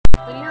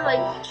camera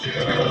like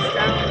turns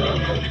down?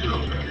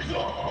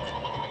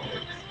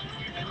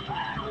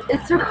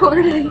 It's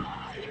recording.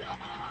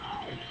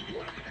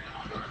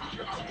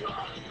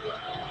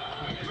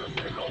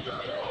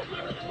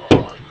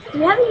 Do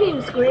you have the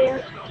game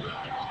Square?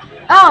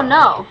 Oh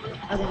no.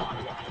 Okay.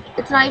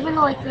 It's not even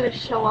like gonna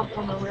show up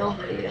on the real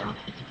video.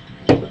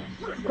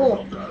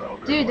 Cool.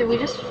 Dude, did we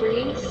just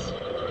freeze?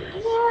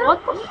 Yeah.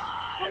 What the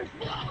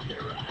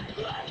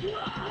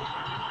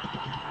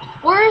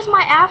Where's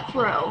my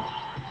afro?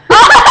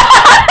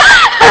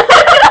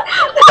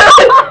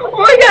 Oh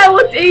my god, it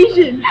looks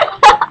Asian.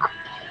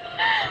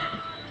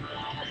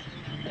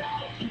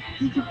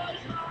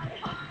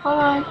 Hold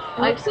on.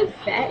 I'm so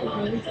fat at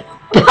least.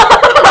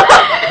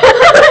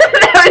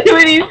 That was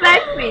really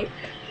sexy.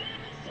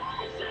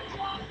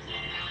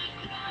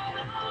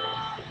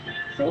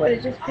 So what,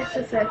 it just picks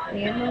us at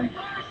random?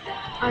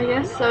 I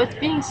guess so. It's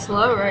being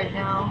slow right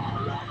now.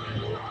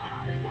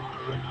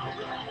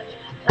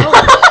 Oh.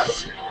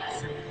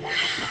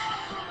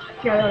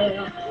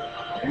 Yeah.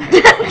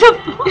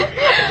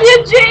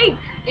 Yeah, Jake!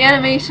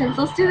 Animations.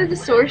 Let's do the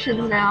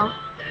distortions now.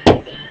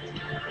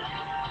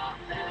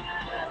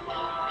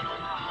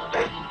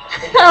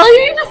 Oh,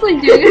 you're just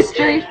like doing a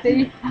straight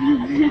face.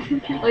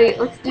 Wait,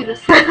 let's do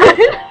this.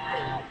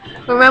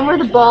 Remember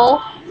the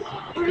ball?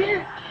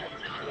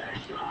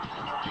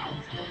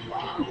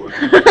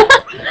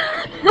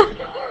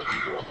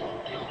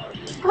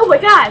 Oh my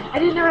god, I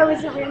didn't know I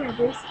wasn't wearing a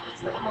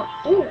bracelet.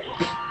 Ooh.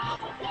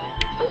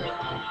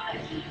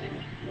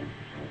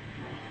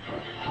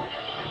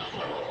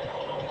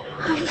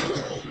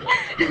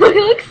 It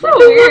looks so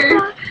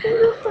weird.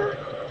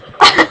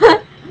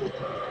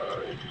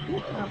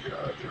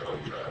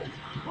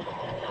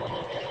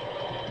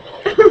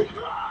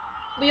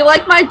 Do you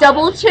like my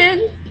double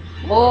chin?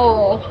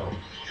 Oh,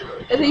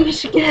 I think you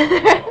should get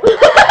there.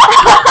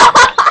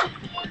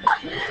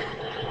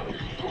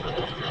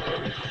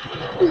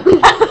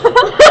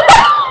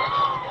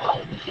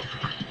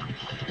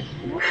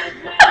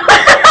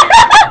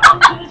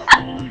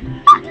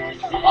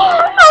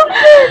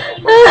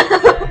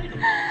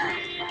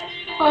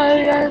 Oh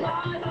my god.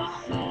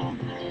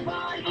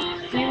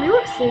 You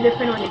look so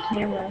different on the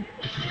camera.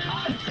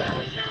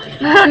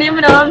 I don't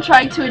even know what I'm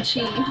trying to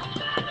achieve.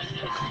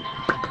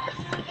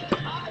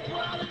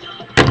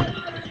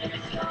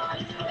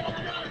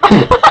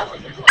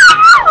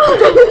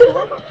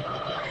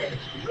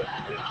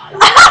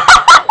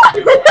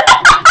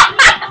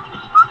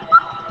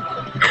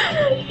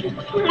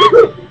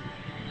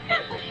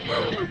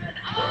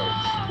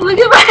 Look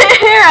at my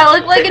hair, I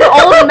look like an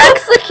old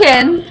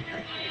Mexican.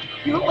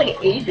 You look like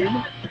Asian.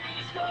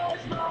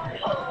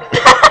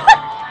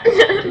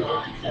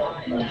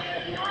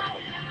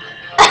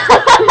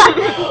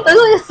 Look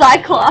like a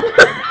cyclops.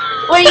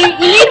 Wait, you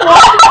need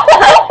one?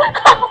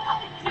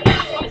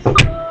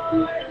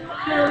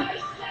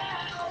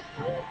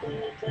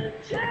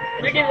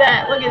 Look at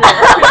that, look at that.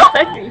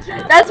 That's pretty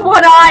sexy. That's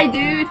one eye,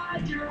 dude.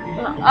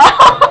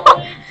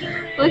 Oh,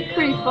 looks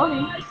pretty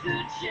funny.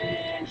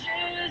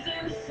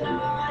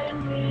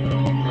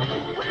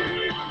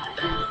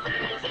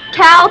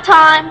 Cow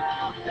time.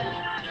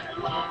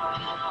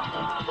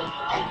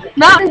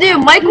 Mountain Dew,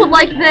 Mike would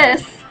like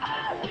this.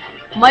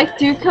 Mike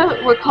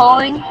Duca, we're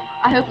calling.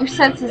 I hope your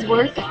senses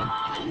work.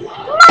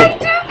 Mike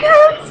Duca,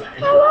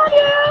 I love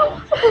you.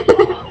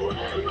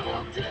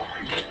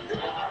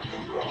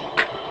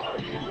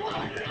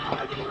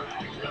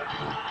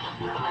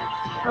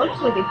 I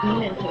looked like a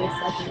demon for a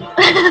second.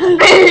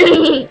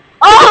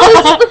 Oh,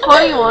 this is the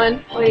funny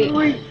one. Wait.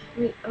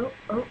 Wait. Oh.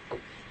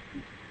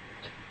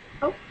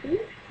 Oh.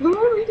 What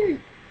are we doing?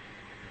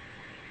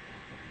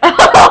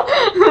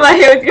 My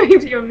hair is going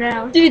to your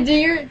mouth. Dude, do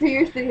your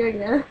thing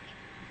again.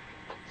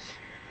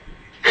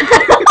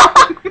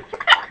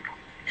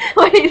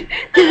 Wait,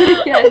 do it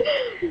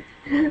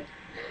again.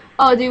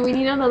 Oh, dude, we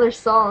need another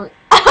song.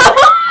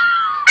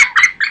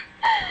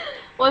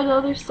 What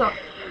other song?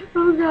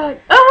 Oh god.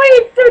 Oh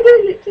wait, it's still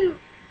doing it too.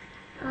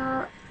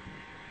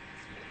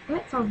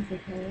 What song's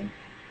okay?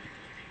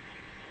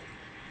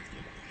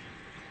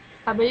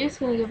 I bet it's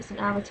gonna give us an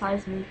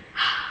advertisement.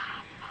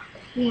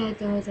 Yeah, it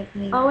does, I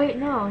think. Oh wait,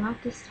 no,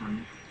 not this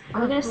time.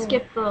 I'm gonna cool.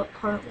 skip the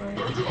part where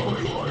it's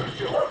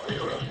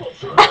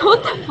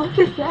what the fuck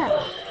is that?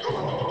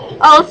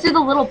 Oh, let's do the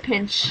little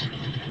pinch.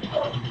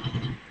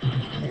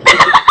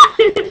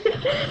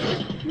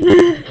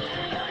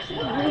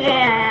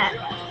 Yeah.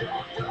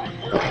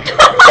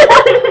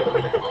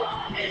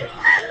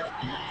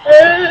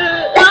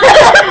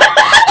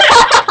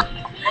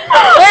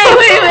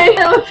 Wait,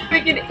 that looks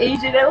freaking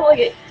Asian. I don't like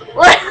it.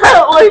 Let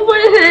me put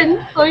it in.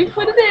 Let me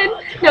put it in.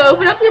 No,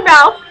 open up your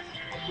mouth.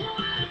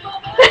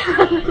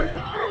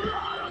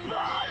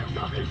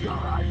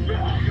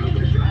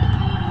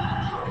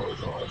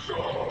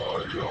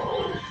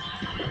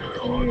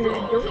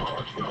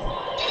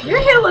 Your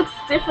hair looks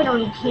different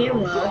on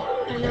camera.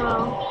 I know.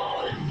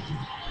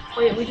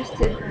 Wait, we just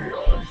did that.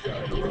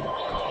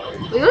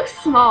 We look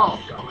small.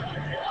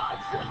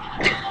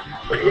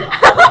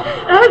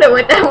 I don't know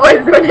what that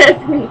was. Don't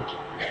ask me.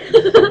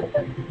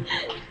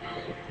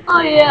 Oh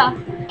yeah.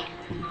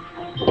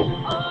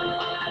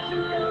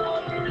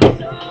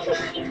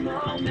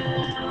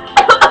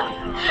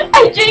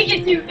 I drink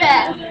it too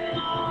fast.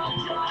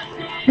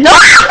 No!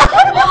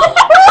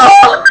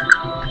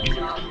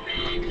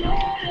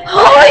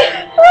 Holy!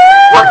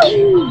 Fuck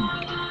you!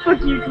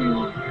 Fuck you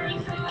too.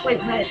 Wait,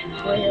 Matt.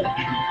 Wait.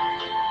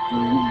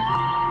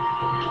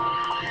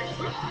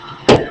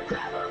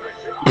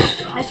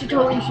 I should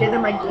totally share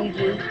them my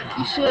gauges.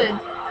 You should.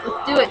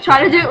 Let's do it.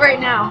 Try to do it right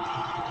now.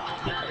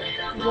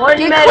 One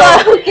Get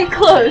medal. close. Get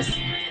close.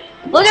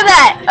 Look at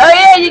that. Oh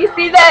yeah, you can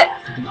see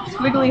that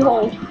squiggly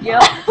hole.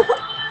 Yep.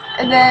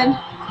 And then,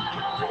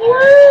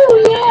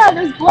 woo! Yeah,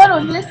 there's blood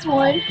on this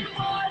one.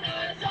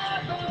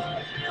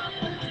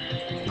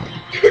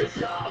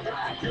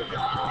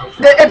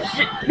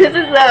 This is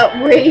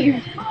a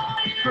wave.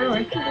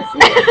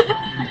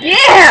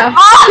 Yeah!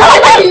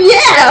 Oh,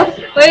 yeah!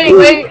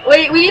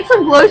 Wait, we need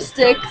some glow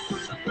sticks.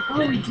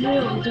 Oh, we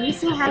do. Do we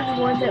still have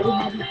the ones that we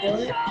had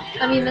before?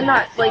 I mean, they're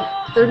not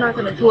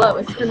gonna glow.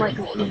 It's been like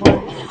a few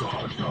months.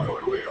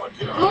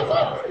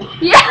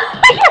 Yeah!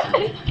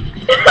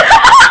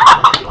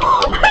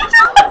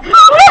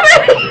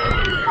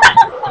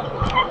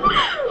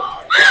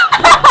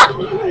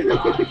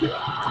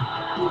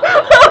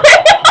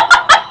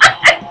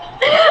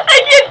 I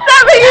can't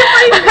stop making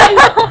my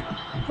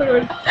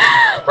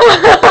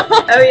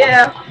Oh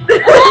yeah.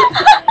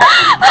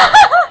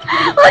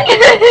 Look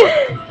at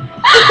it!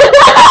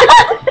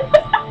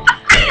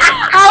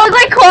 I look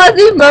like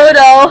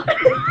Quasimodo.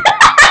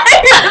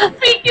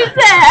 Speak his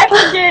ass.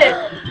 Shit.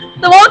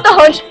 The one with the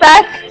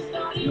hunchback.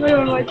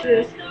 Wait, what's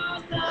this?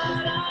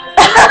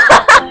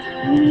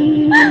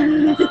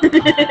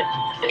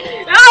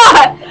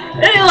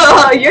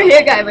 Oh, your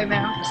hair got in my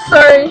mouth.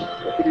 Sorry.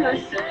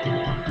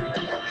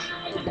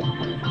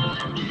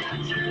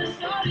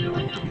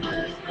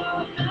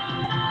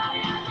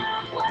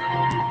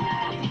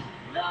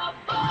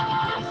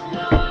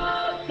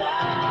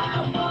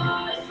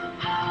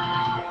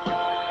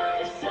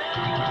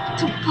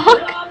 The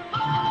fuck?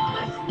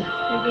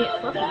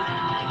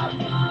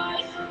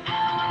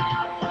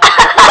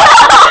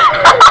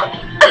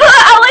 I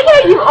like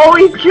how you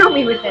always kill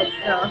me with that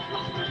stuff.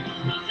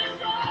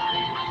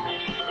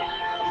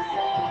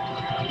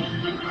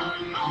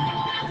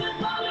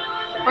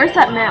 Where's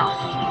that mouse?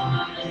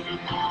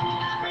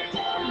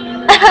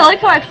 I like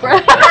how I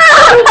froze.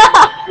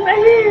 Right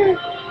here.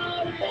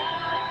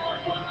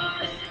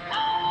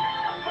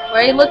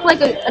 Where you look like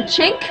a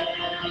chink?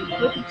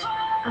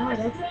 Oh,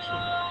 that's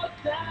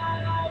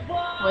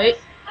Wait.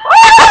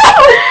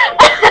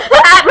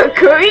 I'm a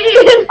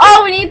Korean.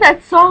 Oh, we need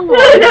that song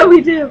one. No,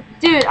 we do.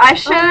 Dude, I Oh,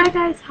 showed. that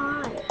guy's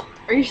hot.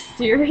 Are you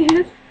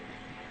serious?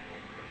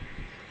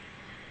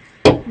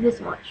 This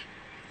much.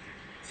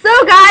 So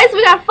guys,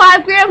 we got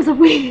 5 grams of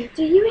weed.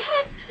 Do you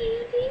have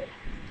candy?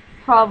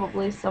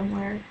 Probably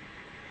somewhere.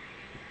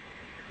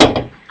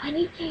 I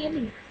need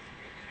candy.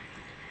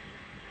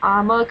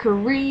 I'm a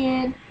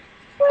Korean.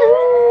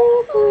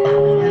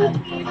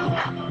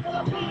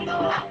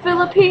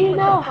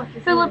 Filipino.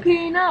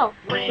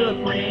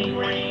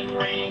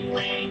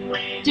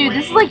 Dude,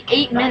 this is like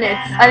 8 minutes.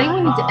 I think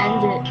we need to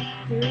end it.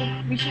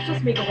 Dude, we should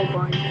just make a whole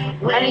bunch.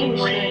 I think we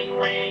should.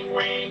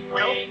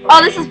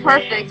 Oh, this is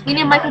perfect. We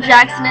need Michael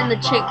Jackson and the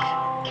Chink.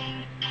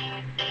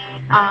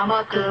 I'm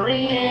a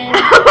Korean.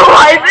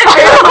 Why is it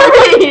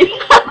Halloween?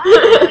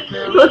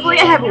 Looks like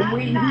I have a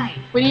weed.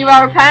 We need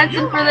Robert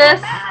Pattinson for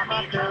this.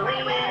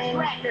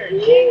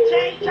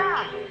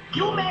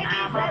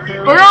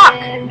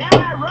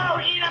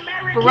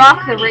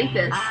 Barack the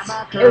rapist.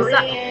 It was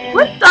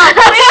what the?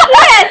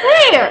 Wait,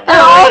 here.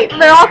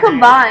 They're all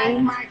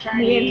combined. Man,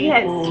 he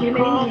has too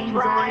many names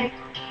on.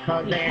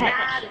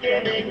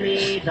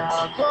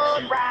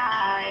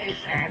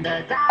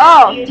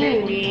 Oh,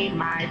 dude.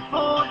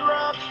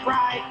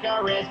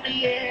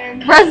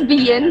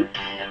 Lesbian.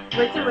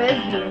 What's a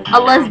lesbian? A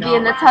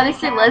lesbian. That's how they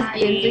say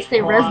lesbians. They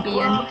say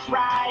lesbian.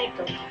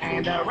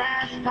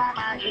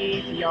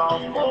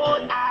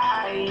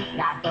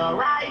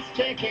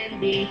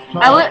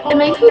 It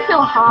makes me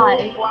feel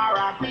high.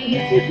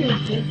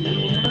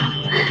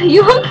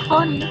 You look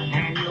funny.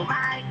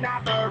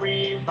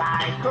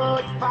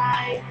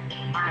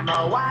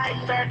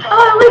 Oh, I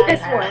like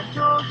this one.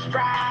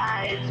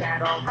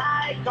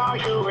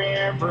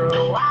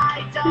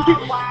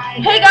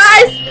 Hey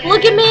guys,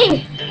 look at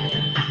me.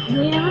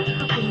 Yeah, what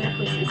fucking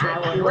necklace is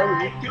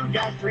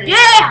that?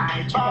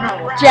 Yeah!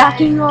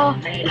 Jacking off.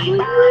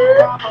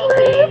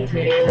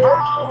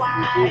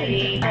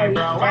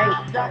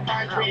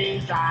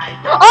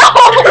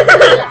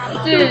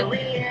 Oh! Dude.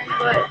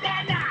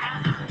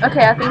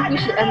 Okay, I think we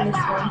should end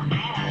this one.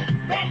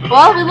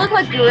 Well, we look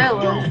like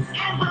gorillas.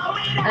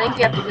 I think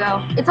we have to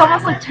go. It's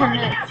almost like 10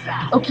 minutes.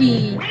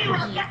 Okay.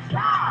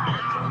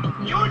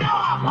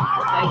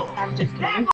 I'm just kidding.